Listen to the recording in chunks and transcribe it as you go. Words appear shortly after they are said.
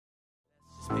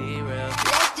be real.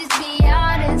 Let's just be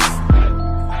honest.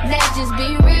 Let's just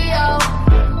be real.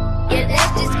 Yeah,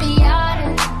 let's just be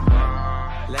honest.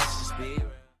 Let's just be real.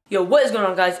 Yo, what is going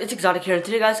on, guys? It's Exotic here, and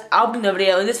today, guys, I'll be in a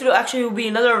video, and this video actually will be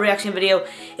another reaction video.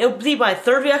 It'll be my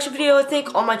third reaction video, I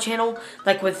think, on my channel,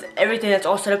 like with everything that's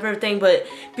all set up and everything. But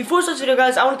before this video,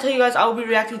 guys, I want to tell you guys I will be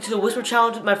reacting to the Whisper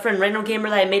Challenge with my friend Random Gamer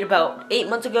that I made about 8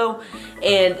 months ago,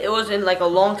 and it was in like a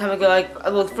long time ago. Like,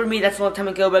 well, for me, that's a long time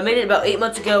ago, but I made it about 8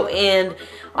 months ago, and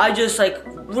I just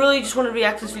really just wanted to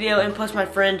react to this video. And plus, my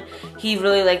friend, he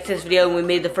really liked this video, and we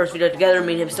made the first video together.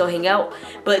 Me and him still hang out.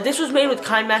 But this was made with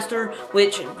KindMaster,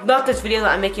 which not this video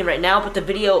that I'm making right now, but the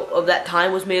video of that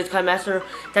time was made with KindMaster.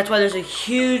 That's why there's a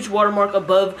huge watermark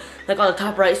above, like on the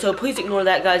top right. So please ignore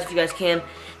that, guys, if you guys can.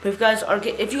 But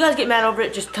if you guys get mad over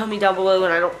it, just tell me down below,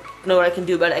 and I don't know what I can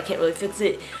do about it. I can't really fix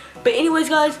it. But anyways,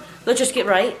 guys, let's just get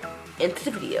right into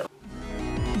the video.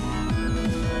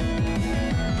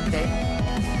 Okay.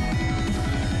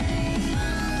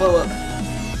 Blow up.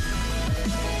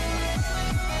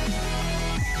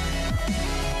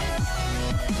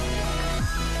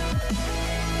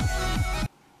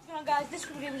 Guys, this is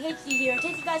going to be HD here.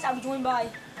 Thank you guys, I'll be joined by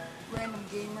Random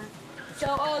Gamer.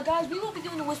 So, guys, we will be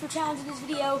doing the Whisper Challenge in this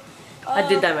video. I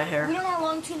did dye my hair. We don't know how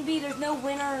long it's going to be. There's no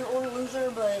winner or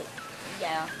loser, but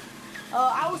yeah.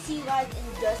 I will see you guys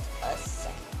in just a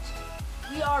second.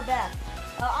 We are back.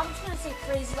 I'm just going to say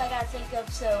phrases I got to think of.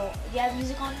 So, do you have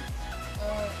music on?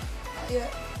 Yeah.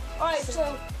 Alright,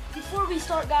 so before we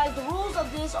start, guys, the rules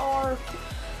of this are,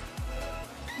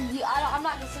 I'm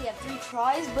not going to say you have 3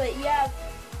 tries, but yeah.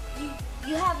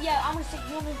 You have, I'm gonna say,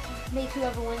 you want to make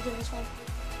whoever wins in this one?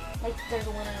 Like, there's a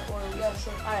winner or a loser? Yeah,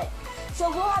 sure. Alright. So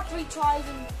we'll have 3 tries,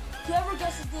 and whoever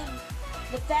guesses them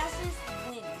the fastest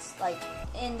wins. Like,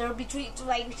 and there'll be 3,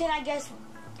 like, pretend I guess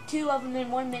 2 of them in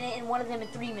 1 minute and 1 of them in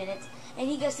 3 minutes. And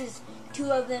he guesses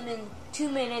 2 of them in 2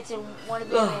 minutes and 1 of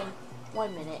them in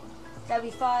 1 minute. That'd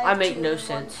be 5. I make no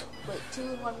sense. Wait, 2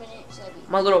 in 1 minute, so that'd be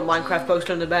My little Minecraft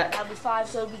poster in the back. That'd be 5,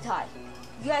 so it'd be tied.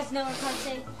 You guys know what I'm trying to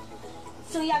say?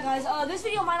 So yeah, guys, this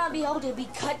video might not be able to be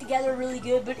cut together really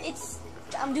good, but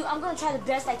I'm gonna try the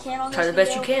best I can on this video. Try the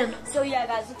best you can. So yeah,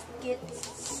 guys, let's get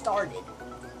started.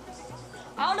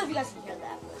 I don't know if you guys can hear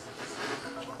that.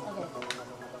 Okay.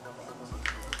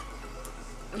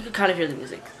 You can kind of hear the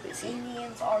music.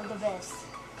 Indians are the best.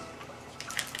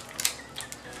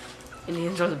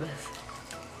 Indians are the best.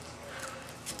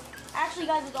 Actually,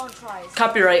 guys, it's on tries.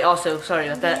 Copyright also. Sorry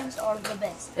about that. Indians are the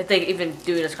best. If they even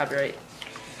do it as copyright.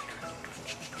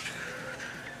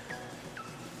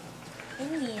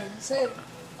 Indians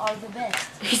are the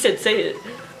best. He said say it.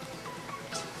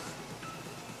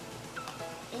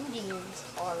 Indians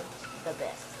are the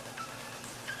best.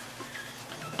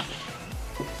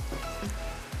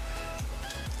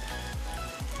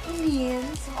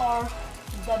 Indians are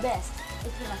the best.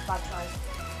 It's been like 5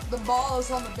 tries. The ball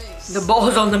is on the base. The ball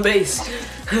is on the base.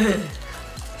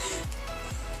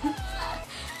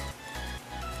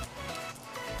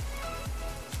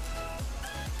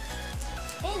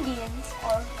 Indians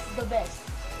are the best.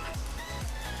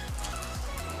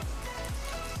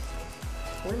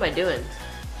 What am I doing?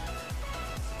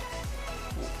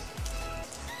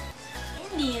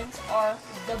 Indians are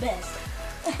the best.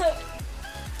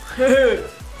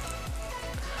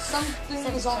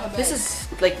 Something is on the base. This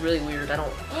is like really weird. I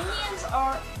don't. Indians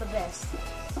are the best.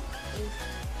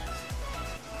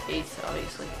 8th,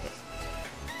 obviously.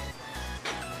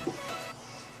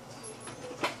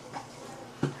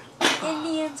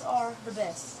 Indians are the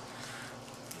best.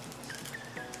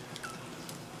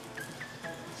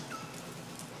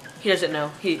 He doesn't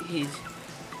know. He's.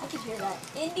 I can hear that.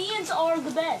 Indians are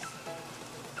the best.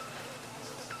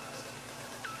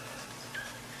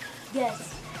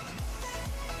 Yes.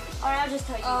 Alright, I'll just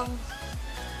tell you.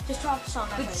 Just drop the song.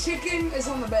 The chicken is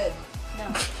on the bed.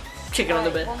 No. Chicken on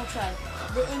the bed. One more try.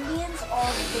 The Indians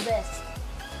are the best.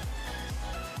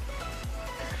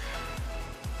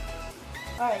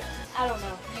 Alright, I don't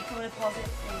know. You can really pause it,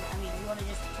 and you want to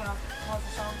just pause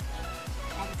the song?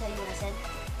 I can tell you what I said.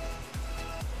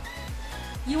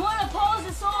 You want to pause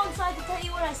the song so I can tell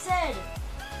you what I said?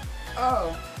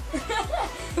 Oh.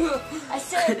 I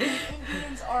said the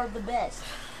Indians are the best.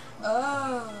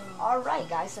 Oh. Alright,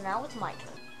 guys, so now it's my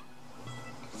turn.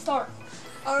 Start.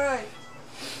 Alright.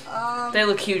 They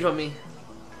look huge on me.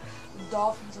 The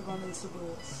Dolphins are going to the Super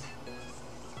Bowl.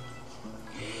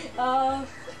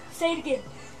 Say it again.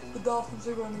 The Dolphins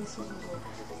are going to the Super Bowl.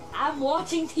 I'm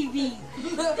watching TV.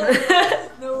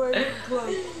 Nowhere near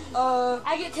close.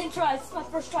 I get 10 tries. This is my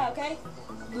first try, okay?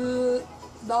 The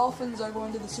Dolphins are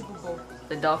going to the Super Bowl.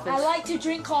 The Dolphins. I like to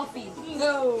drink coffee.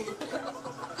 No.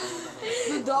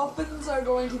 The Dolphins are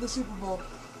going to the Super Bowl.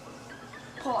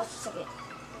 Pause a second.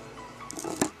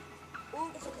 Ooh,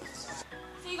 it's okay.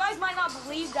 So you guys might not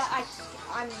believe that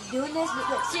I'm doing this, but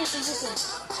look, seriously, listen.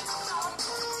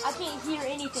 I can't hear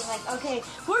anything. Like, okay,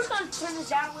 we're just gonna turn this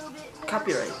down a little bit.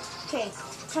 Copyright. Okay,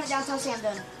 turn it down till I say I'm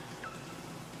done.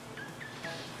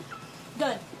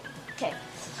 Done. Okay.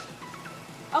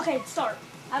 Okay, start.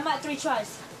 I'm at 3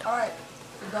 tries. Alright,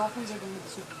 the Dolphins are going to the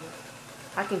Super Bowl.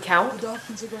 I can count. The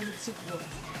Dolphins are going to the Super Bowl.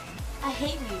 I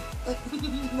hate you.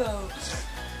 No.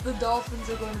 The Dolphins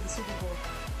are going to the Super Bowl.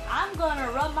 I'm gonna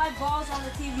rub my balls on the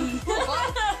TV.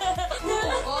 What?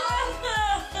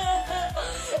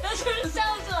 That's what it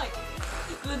sounds like.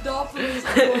 The Dolphins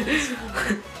are going to the Super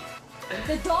Bowl.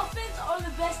 The Dolphins are the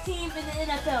best team in the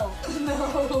NFL.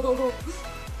 No.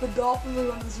 The Dolphins are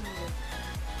going to the Super Bowl.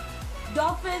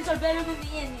 Dolphins are better than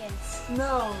the Indians.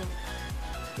 No.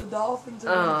 The Dolphins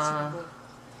are going to the Super Bowl.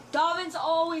 Dolphins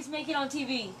always make it on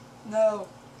TV. No.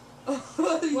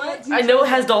 What? I know it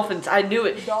has dolphins. I knew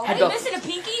it. Dolphins. Had Are you dolphins. missing a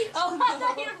pinky? Oh, I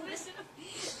thought you were missing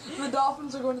a The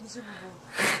Dolphins are going to the Super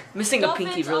Bowl. Missing a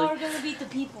Dolphins pinky, are really. gonna beat the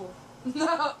people.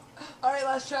 No. Alright,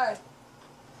 last try.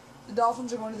 The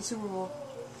Dolphins are going to the Super Bowl.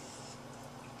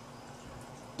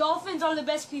 Dolphins are the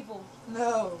best people.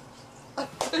 No.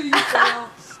 You fail.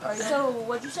 Alright, So,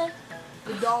 what'd you say?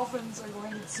 the Dolphins are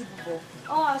going to the Super Bowl.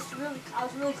 Oh, I was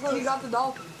really close. You got the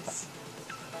Dolphins.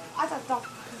 I thought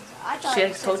Dolphins. I thought See, I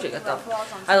you said told you I something got about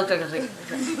dolphins. claws I on looked like I was like,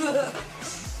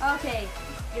 something. Okay,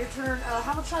 your turn.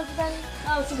 How much tries was that?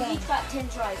 Oh, so we 10. each got 10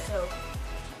 tries. So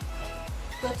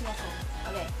go to the next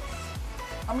one. Okay.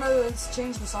 I'm gonna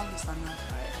change the song this time now.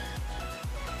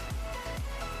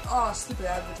 Alright. Oh, stupid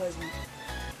advertisement.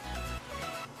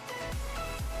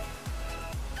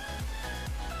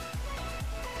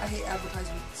 I hate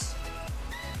advertisements.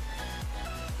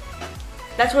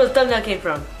 that's where the thumbnail came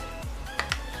from.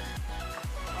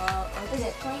 Is Okay.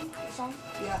 it playing the song?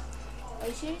 Yeah. Are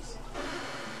you serious?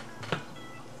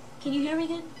 Can you hear me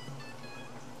good?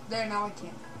 There, now I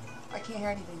can't. I can't hear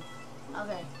anything.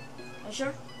 Okay. Are you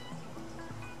sure?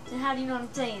 Then how do you know what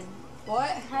I'm saying? What?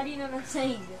 How do you know what I'm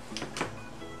saying?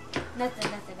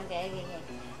 Nothing. Okay.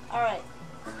 Alright.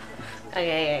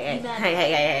 Okay. You mad?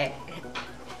 Hey.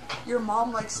 Your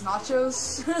mom likes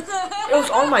nachos? It was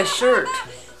on my shirt.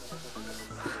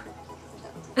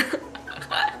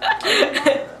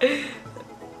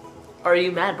 Are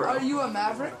you mad, bro? Are you a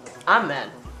maverick? I'm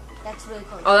mad. That's really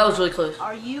close. Oh, that was really close.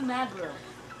 Are you mad, bro?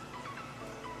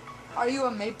 Are you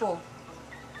a maple?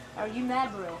 Are you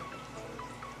mad, bro?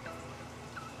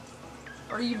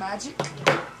 Are you magic?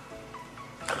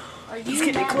 Are you He's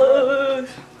getting mad, close.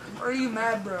 Are you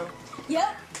mad, bro? Bro?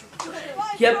 Yep.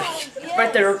 Yep, Yes,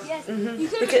 right there. Yes. Mhm. You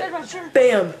could Look have at- said my shirt.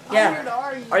 Bam. I Yeah. heard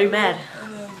are you? Are you mad?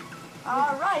 And then,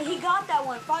 Alright, he got that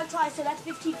one. 5 tries, so that's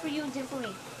 15 for you and 10 for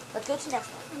me. Let's go to the next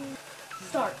one.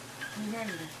 Start. can you hear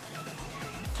anything?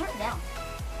 Turn it down.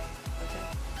 Okay.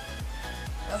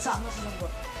 That's as much as I'm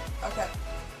going. Okay.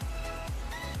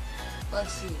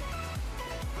 Let's see.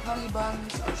 Honey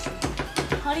buns are sweet.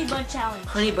 Honey bun challenge.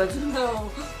 Honey buns.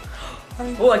 No.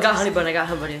 Honey Oh, I buns got are honey bun. I got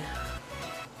honey bun.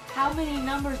 How many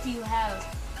numbers do you have?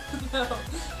 sweet. No.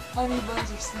 Honey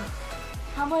buns are sweet.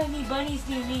 How many bunnies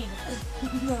do you need?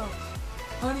 No.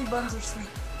 Honey buns are sweet.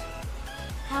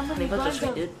 How many Honey buns are buns sweet,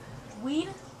 of dude. weed?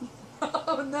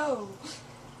 Oh no.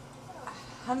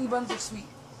 Honey buns are sweet.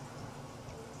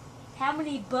 How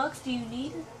many bucks do you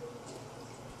need?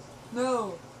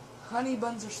 No. Honey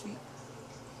buns are sweet.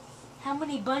 How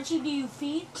many bunchy do you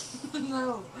feed?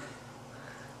 No.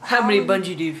 How many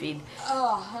bungee do you feed?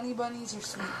 Oh, honey bunnies are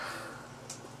sweet.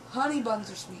 Honey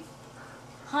buns are sweet.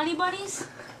 Honey bunnies?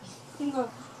 No.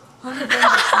 Honey buns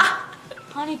are sweet.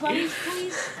 Honey bunnies,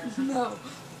 please? No.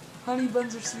 Honey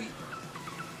buns are sweet.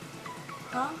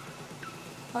 Huh?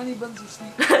 Honey buns are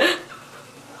sweet.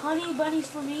 Honey bunnies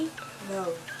for me? No.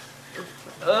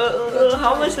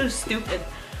 How am I so stupid?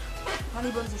 Honey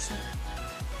buns are sweet.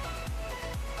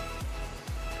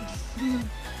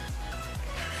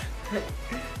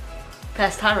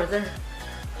 Past time right there.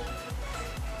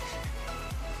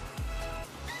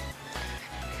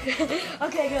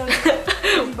 Okay, go.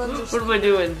 Honey buns are What sweet. am I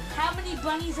doing? How many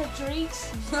bunnies have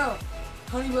drinks? No.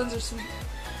 Honey buns are sweet.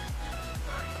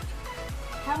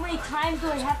 How many times do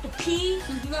I have to pee?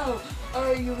 No.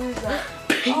 Alright, you lose that.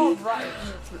 All right.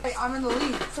 Hey, I'm in the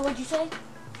lead. So what'd you say?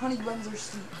 Honey buns are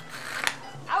sweet.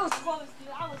 I was close, dude.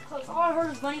 I was close. All I heard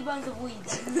was bunny buns of weed.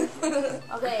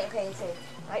 Okay.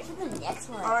 Right to the next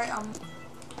one. Alright,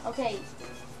 Okay.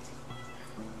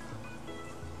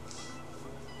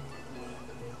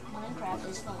 Minecraft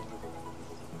is fun.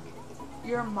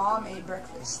 your mom ate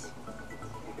breakfast.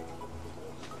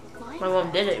 fine. My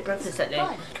mom did it at breakfast that day.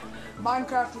 Fun.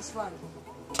 Minecraft is fun.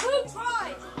 2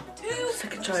 tries.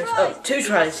 Second tries. Oh, 2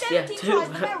 tries. Yeah, 2. Tries.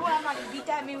 Remember what, I'm not gonna beat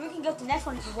that. I mean, we can go to the next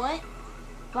one if you want.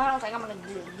 But I don't think I'm gonna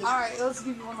do it. Alright, let's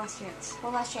give you one last chance.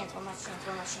 One last chance.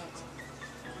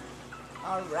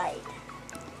 All right.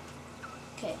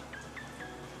 Okay.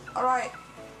 Alright.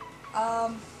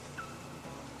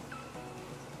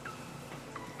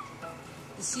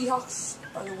 The Seahawks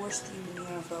are the worst team in the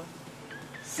NFL.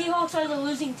 Seahawks are the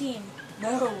losing team.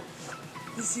 No.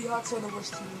 The Seahawks are the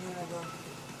worst team in the NFL.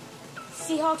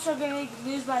 Seahawks are going to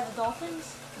lose by the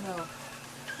Dolphins? No.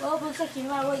 Well, it looks like no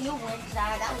matter what, you'll win because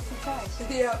that was 2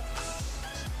 tries. Yeah.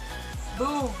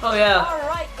 Boom. Oh yeah.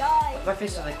 Alright, guys. My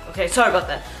face is like, okay, sorry about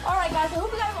that. Alright, guys. I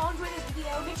hope you guys all enjoyed this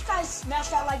video. Make sure you guys smash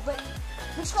that like button.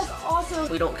 Make sure you guys also...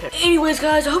 We don't care. Anyways,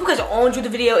 guys, I hope you guys all enjoyed the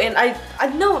video. And I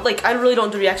know, like, I really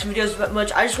don't do reaction videos that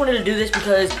much. I just wanted to do this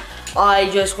because I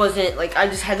just wasn't, like, I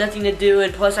just had nothing to do.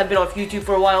 And plus, I've been off YouTube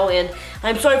for a while. And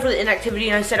I'm sorry for the inactivity.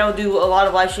 And I said I'll do a lot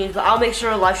of live streams. But I'll make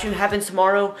sure a live stream happens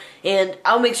tomorrow. And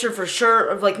I'll make sure for sure,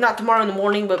 of, like, not tomorrow in the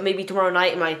morning, but maybe tomorrow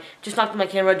night. And just knocked my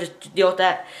camera, just deal with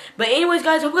that. But anyways,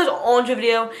 guys, I hope you guys all enjoyed the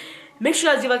video. Make sure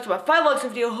you guys leave a like to about 5 likes on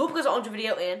the video. Hope you guys all enjoyed the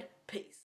video. And peace.